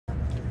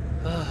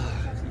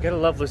You gotta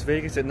love Las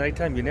Vegas at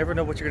nighttime. You never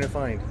know what you're gonna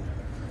find.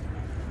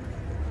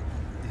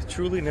 You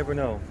truly never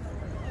know.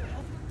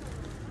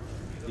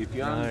 If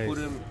you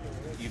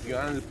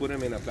honestly put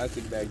them in a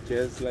plastic bag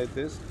just like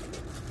this,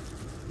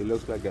 it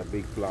looks like a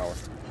big flower.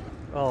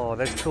 Oh,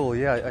 that's cool.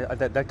 Yeah,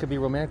 that could be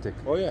romantic.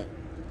 Oh yeah.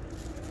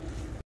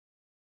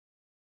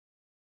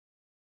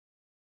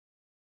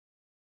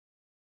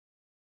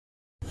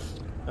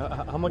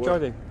 How much are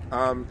they?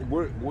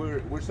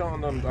 We're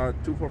selling them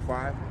 2 for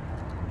 $5.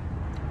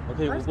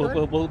 Okay,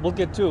 we'll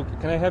get 2.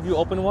 Can I have you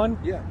open one?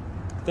 Yeah.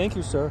 Thank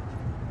you, sir.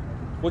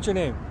 What's your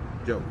name?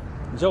 Joe.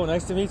 Joe,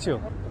 nice to meet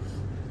you.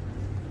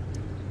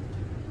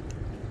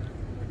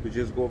 We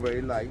just go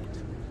very light.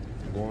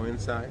 Go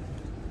inside.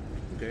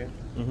 Okay.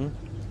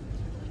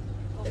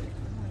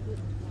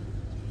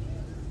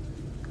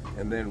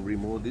 And then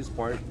remove this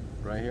part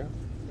right here.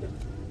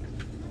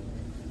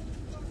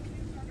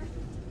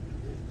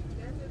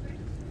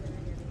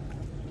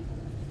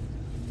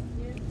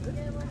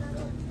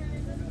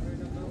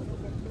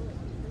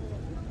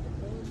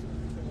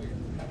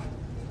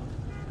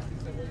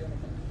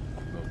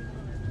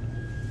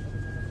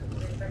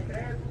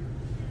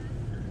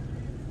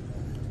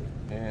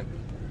 And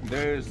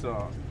there's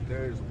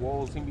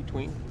walls in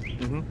between.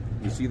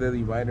 You see the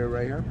divider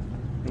right here?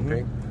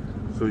 Okay.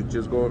 So you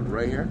just go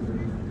right here.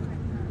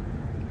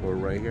 Or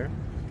right here.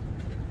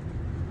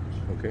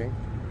 Okay.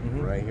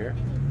 Right here.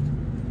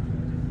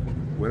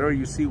 Wherever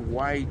you see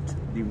white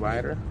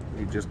divider,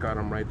 you just got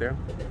them right there.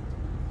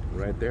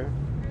 Right there.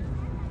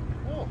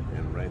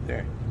 And right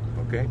there.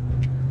 Okay.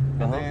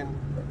 And then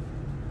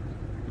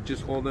you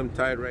just hold them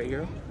tight right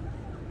here.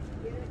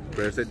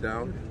 Press it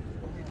down.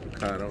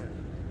 Cut them.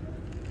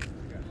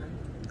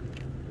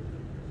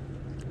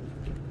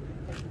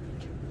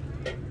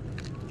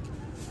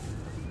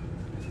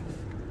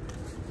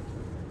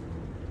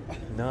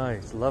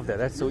 Nice, love that.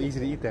 That's so easy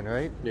to eat then,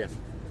 right? Yeah.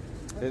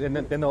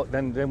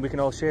 And then we can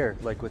all share,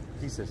 like with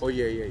pieces. Oh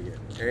yeah.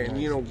 And nice.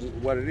 You know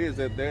what it is,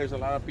 that there's a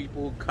lot of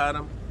people who cut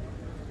them.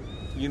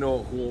 You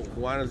know, who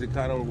honestly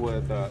cut them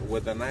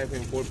with a knife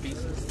in 4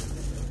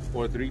 pieces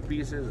or 3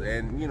 pieces,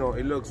 and you know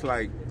it looks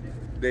like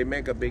they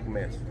make a big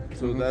mess.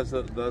 So that's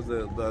the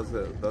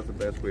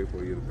best way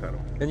for you to cut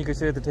them. Then you can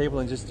sit at the table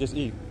and just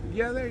eat.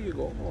 Yeah, there you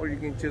go. Or you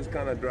can just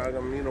kind of drag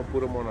them, you know,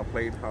 put them on a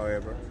plate,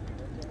 however.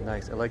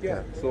 Nice, I like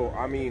that. So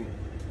I mean,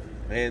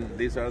 and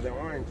these are the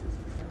oranges.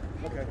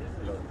 Okay.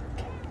 Look.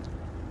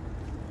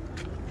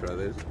 Try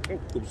this. Oh,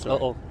 oops,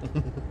 sorry. Uh-oh.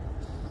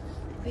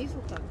 These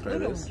look like Try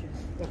good this.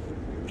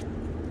 oranges.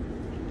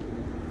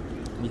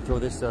 You throw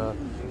this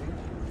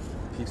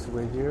piece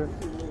away here.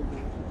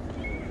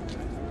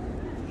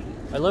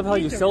 I love how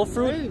you sell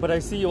fruit, but I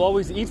see you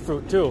always eat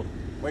fruit too.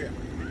 Wait.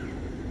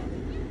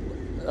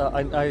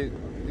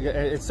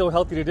 It's so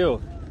healthy to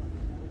do.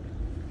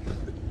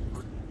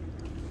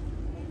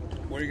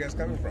 Where are you guys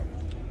coming from?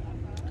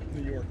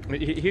 New York.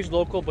 He's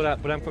local, but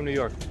I'm from New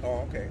York.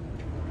 Oh, okay.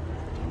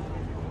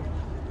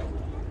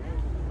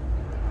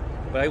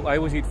 But I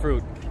always eat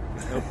fruit.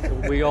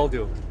 We all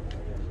do.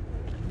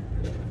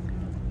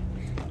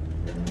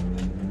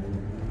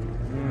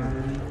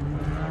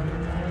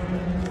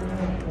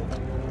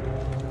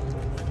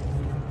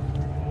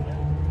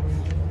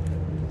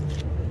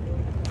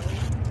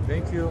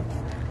 Thank you.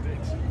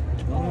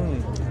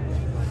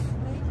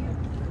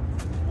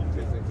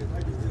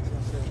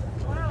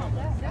 Wow,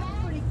 that's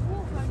pretty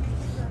cool.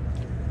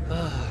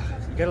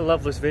 You gotta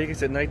love Las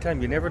Vegas at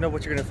nighttime. You never know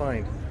what you're gonna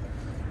find.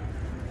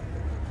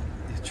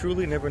 You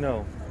truly never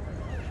know.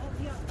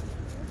 Yeah,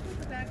 let's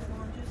take a bag of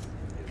oranges.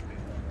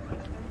 I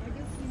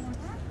guess you want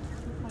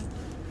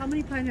how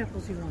many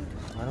pineapples you want?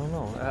 I don't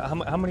know.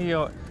 How many?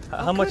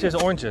 How much is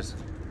oranges?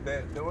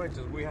 The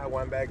oranges, we have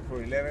 1 bag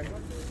for 11.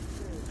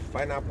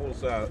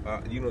 Pineapples,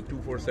 you know,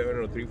 2 for 7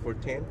 or 3 for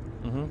 10.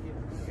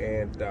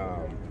 And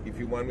if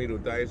you want me to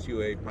dice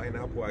you a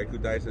pineapple, I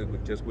could dice it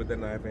just with a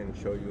knife and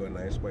show you a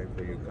nice way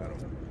for you to cut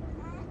them.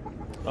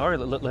 All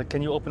right,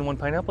 can you open 1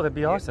 pineapple? That'd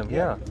be awesome.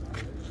 Yeah.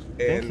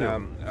 And Thank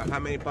you. how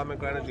many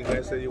pomegranates you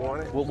guys said you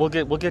wanted? We'll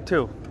get 2.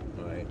 All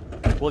right.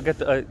 We'll get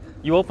the.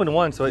 You opened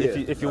 1, so Yeah.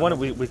 if you want it,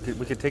 we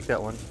could take that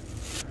one.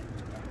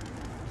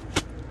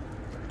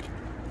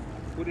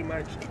 Pretty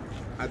much,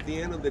 at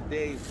the end of the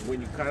day,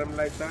 when you cut them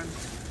like that,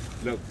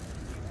 look.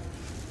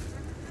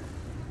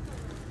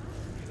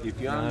 If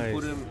you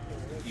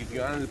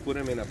honestly put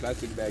them in a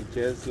plastic bag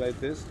just like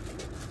this,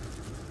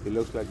 it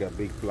looks like a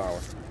big flower.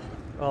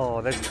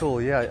 Oh, that's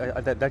cool. Yeah,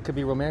 that could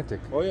be romantic.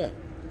 Oh yeah.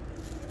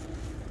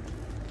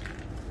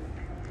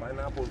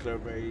 Pineapples are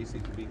very easy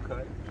to be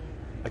cut.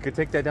 I could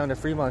take that down to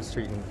Fremont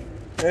Street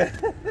and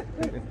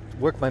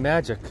work my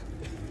magic.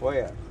 Oh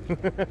yeah.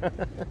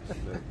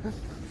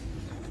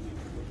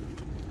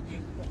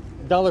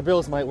 Dollar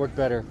bills might work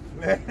better.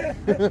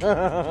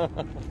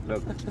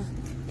 Look.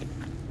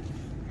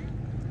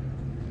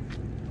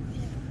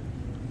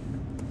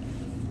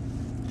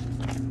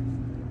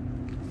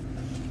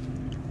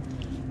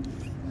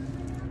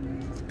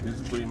 This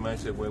is pretty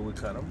much the way we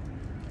cut them.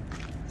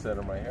 Set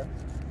them right here.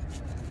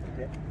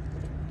 Okay.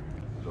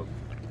 Look.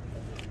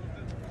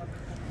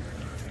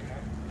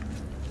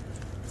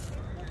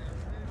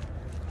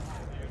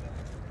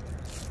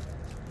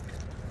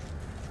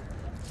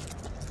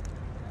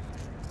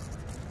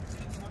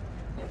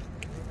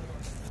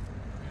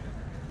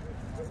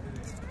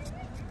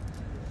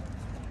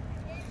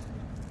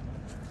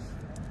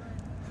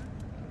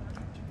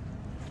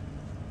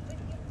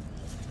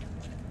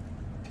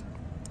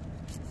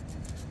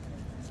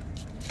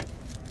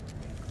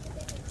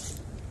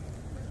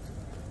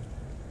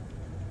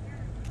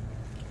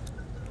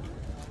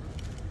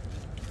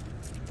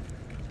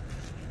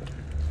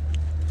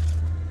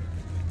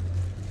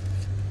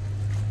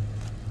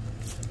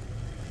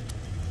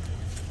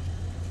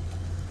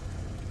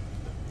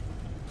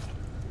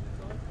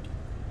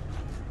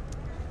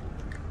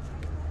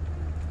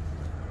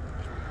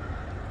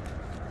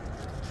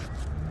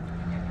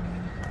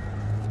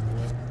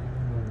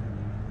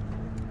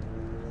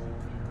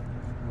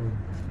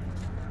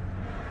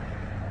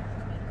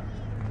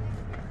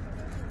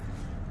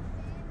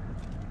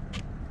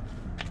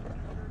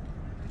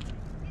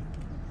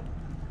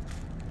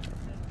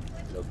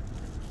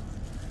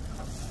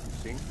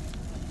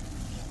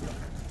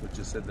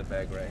 just set the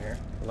bag right here.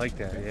 I like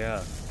that,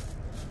 yeah.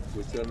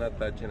 We're still not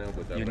touching it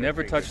with that. You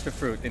never touch the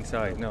fruit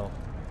inside, no.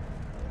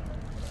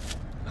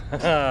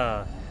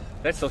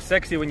 That's so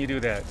sexy when you do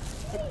that.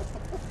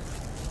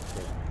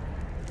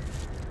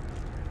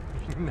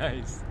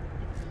 Nice.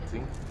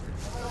 See?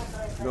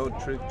 No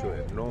trick to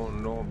it.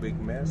 No big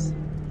mess.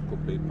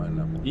 Complete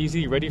pineapple.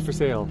 Easy, ready for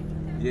sale.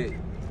 Yeah.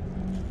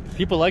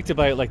 People like to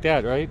buy it like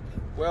that, right?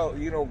 Well,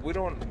 you know, we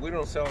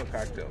don't sell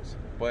cocktails,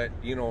 but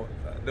you know,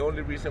 the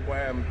only reason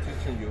why I'm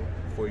teaching you,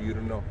 for you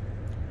to know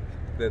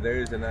that there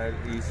is an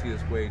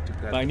easiest way to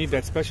cut. But I need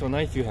that special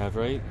knife you have,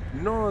 right?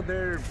 No,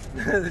 they're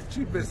the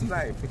cheapest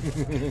knife.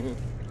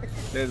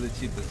 They're the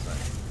cheapest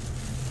knife.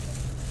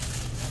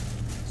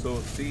 So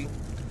see,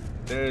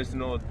 there is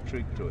no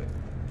trick to it.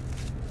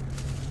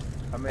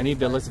 I need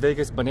the Las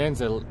Vegas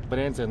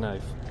Bonanza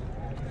knife.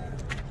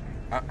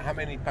 How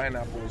many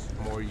pineapples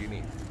more you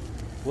need?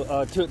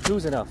 Well,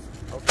 two's enough.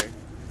 Okay.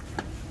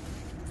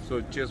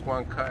 So just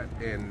one cut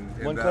and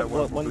One that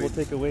cut, one will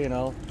take away, and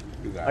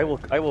I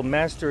will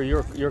master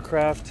your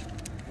craft.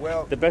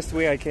 Well, the best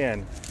way I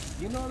can.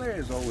 You know, there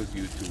is always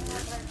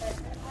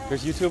YouTubers.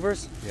 There's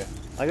YouTubers? Yeah.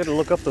 I got to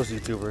look up those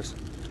YouTubers.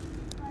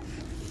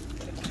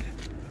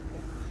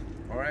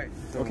 All right.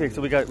 Okay,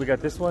 so we got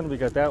this one, we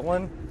got that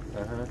one,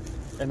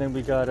 and then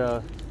we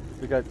got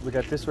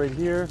this right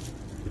here.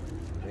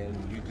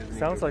 And you just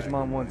sounds like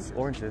Mom wants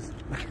oranges.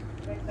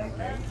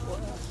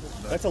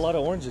 That's a lot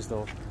of oranges,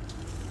 though.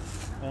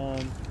 You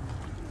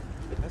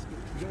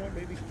know what?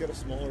 Maybe get a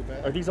smaller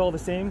bag. Are these all the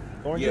same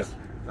oranges?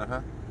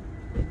 Yeah.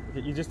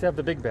 You just have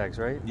the big bags,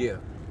 right? Yeah.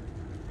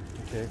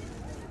 Okay.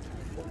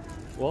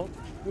 Well,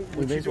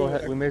 we may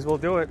as well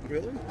do it.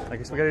 Really? I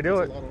guess we got to do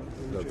it.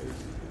 Look,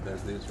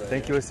 that's this right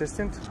Thank you,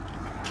 assistant.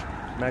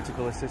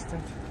 Magical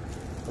assistant.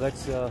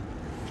 Let's.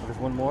 There's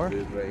one more.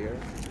 This right here.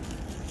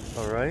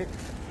 All right.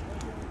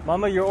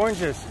 Mama, your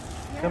oranges.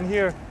 Yeah. Come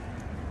here.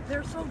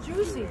 They're so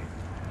juicy.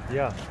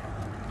 Yeah.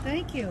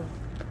 Thank you.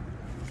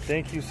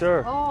 Thank you,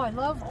 sir. Oh, I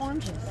love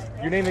oranges.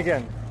 Your name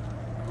again?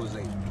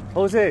 Jose.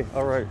 Jose.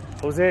 All right.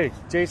 Jose.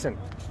 Jason.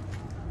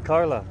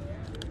 Carla.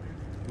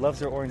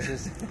 Loves her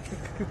oranges.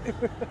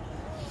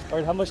 All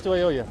right. How much do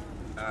I owe you?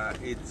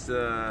 It's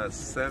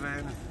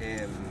 7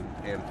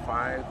 and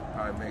 5.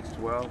 I makes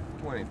 12.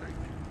 23.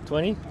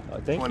 20?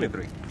 Thank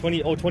 23. you.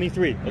 20. Oh,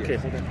 23. Okay.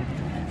 Yes. Hold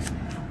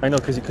on. I know,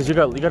 because you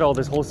got all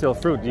this wholesale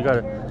fruit. You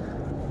got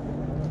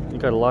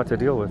a lot to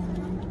deal with.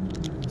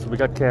 So we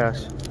got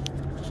cash.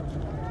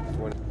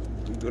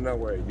 Do not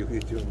worry, you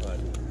get your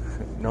money.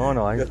 No.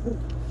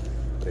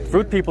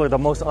 Fruit people are the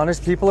most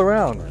honest people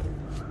around.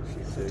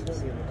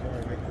 6,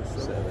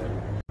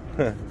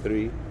 7,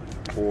 3,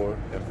 4,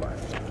 and 5.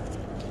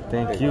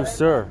 Thank you,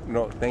 sir.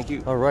 No, thank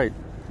you. All right.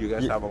 You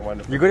guys have a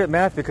wonderful. You're good at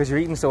math because you're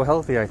eating so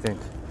healthy, I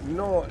think.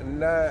 No,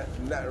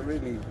 not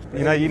really.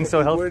 You're not eating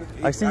so healthy?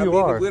 I see you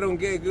are. If we don't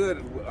get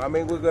good, I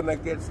mean, we're going to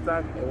get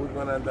stuck and we're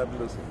going to end up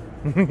losing.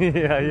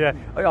 Yeah.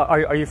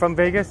 Are you from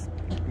Vegas?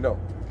 No.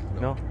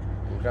 No?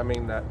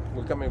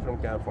 We're coming from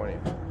California.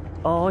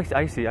 Oh,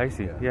 I see.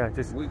 Yeah,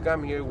 just... We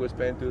come here, we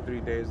spend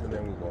 2-3 days, and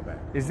then we go back.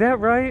 Is that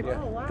right? Yeah.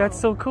 Oh, wow. That's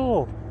so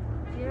cool.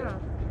 Yeah.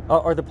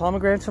 Are the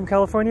pomegranates from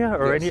California?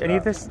 Or Yes, any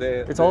of this?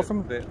 It's all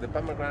from... The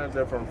pomegranates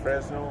are from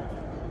Fresno.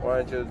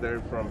 Oranges,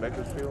 they're from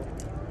Bakersfield.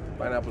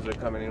 Pineapples are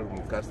coming in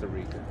from Costa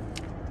Rica.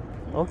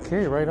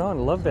 Okay, right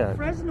on. Love that.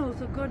 Fresno's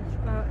a good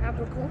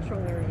agricultural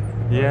area.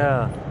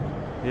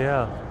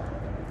 Yeah.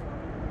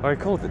 All right,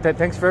 cool.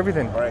 Thanks for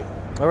everything.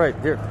 All right,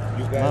 here.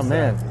 You guys, oh,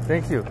 man.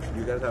 Thank you.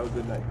 You guys have a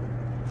good night.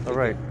 All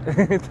right.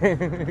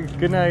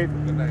 Good night.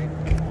 Good night.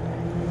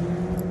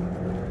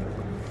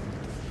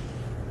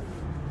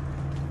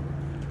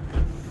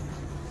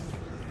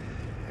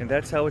 And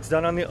that's how it's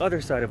done on the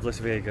other side of Las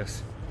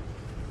Vegas.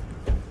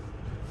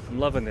 I'm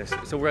loving this.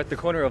 So we're at the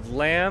corner of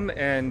Lamb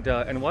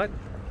and what?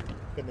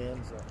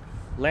 Bonanza.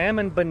 Lamb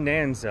and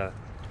Bonanza.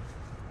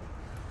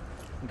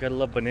 You gotta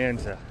love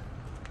Bonanza.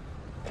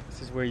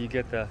 This is where you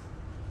get the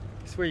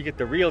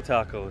real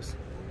tacos,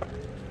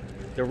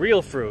 the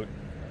real fruit,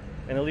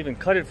 and they'll even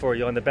cut it for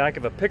you on the back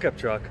of a pickup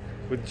truck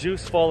with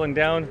juice falling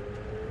down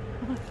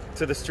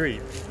to the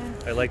street.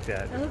 I like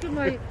that. And look at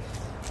my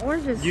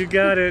oranges. You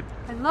got it.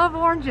 I love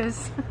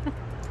oranges.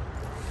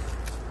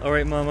 All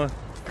right, Mama.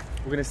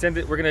 We're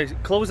gonna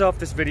close off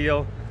this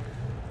video.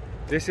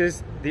 This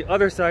is the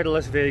other side of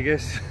Las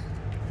Vegas.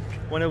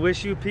 Want to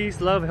wish you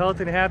peace, love, health,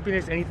 and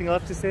happiness. Anything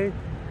left to say?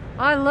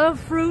 I love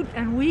fruit,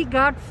 and we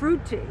got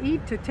fruit to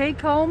eat, to take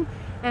home,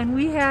 and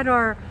we had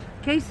our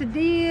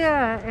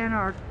quesadilla and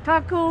our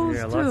tacos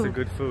Yeah, too. lots of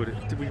good food.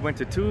 We went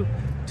to two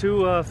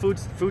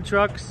food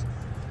trucks.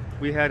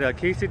 We had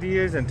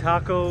quesadillas and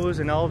tacos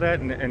and all that,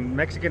 and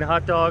Mexican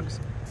hot dogs.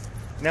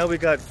 Now we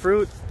got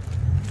fruit,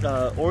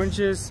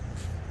 oranges,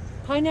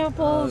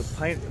 Pineapples.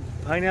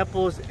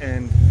 pineapples,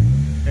 and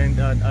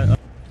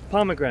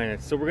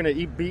pomegranates. So we're gonna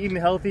be eating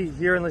healthy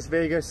here in Las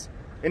Vegas.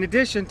 In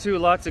addition to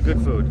lots of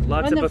good food,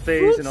 lots of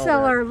buffets and all that.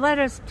 And the fruit seller let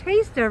us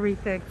taste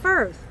everything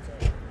first.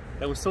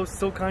 That was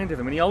so kind of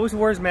him. And he always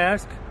wears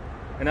mask,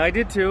 and I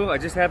did too. I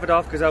just have it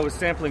off because I was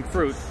sampling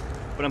fruit,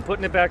 but I'm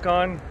putting it back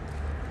on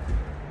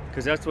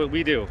because that's what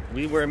we do.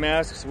 We wear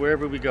masks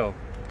wherever we go.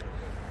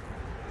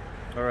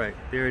 All right,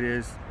 there it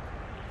is.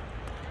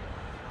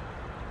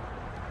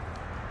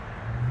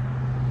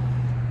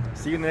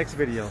 See you in the next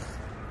video.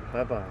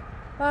 Bye-bye.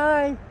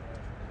 Bye.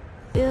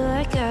 Feel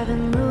like I've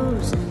been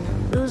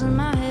losing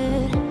my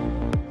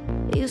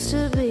head. Used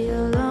to be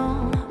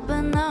alone,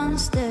 but now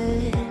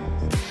instead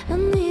I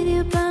need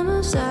you by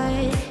my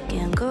side.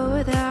 Can't go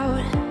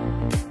without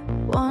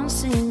one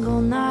single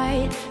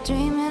night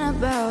dreaming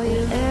about you.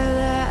 Air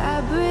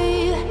that I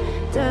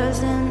breathe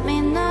doesn't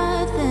mean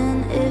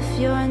nothing if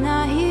you're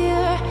not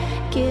here,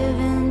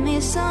 giving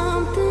me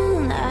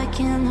something I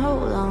can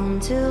hold on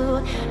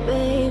to.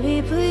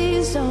 Baby,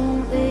 please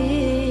don't leave.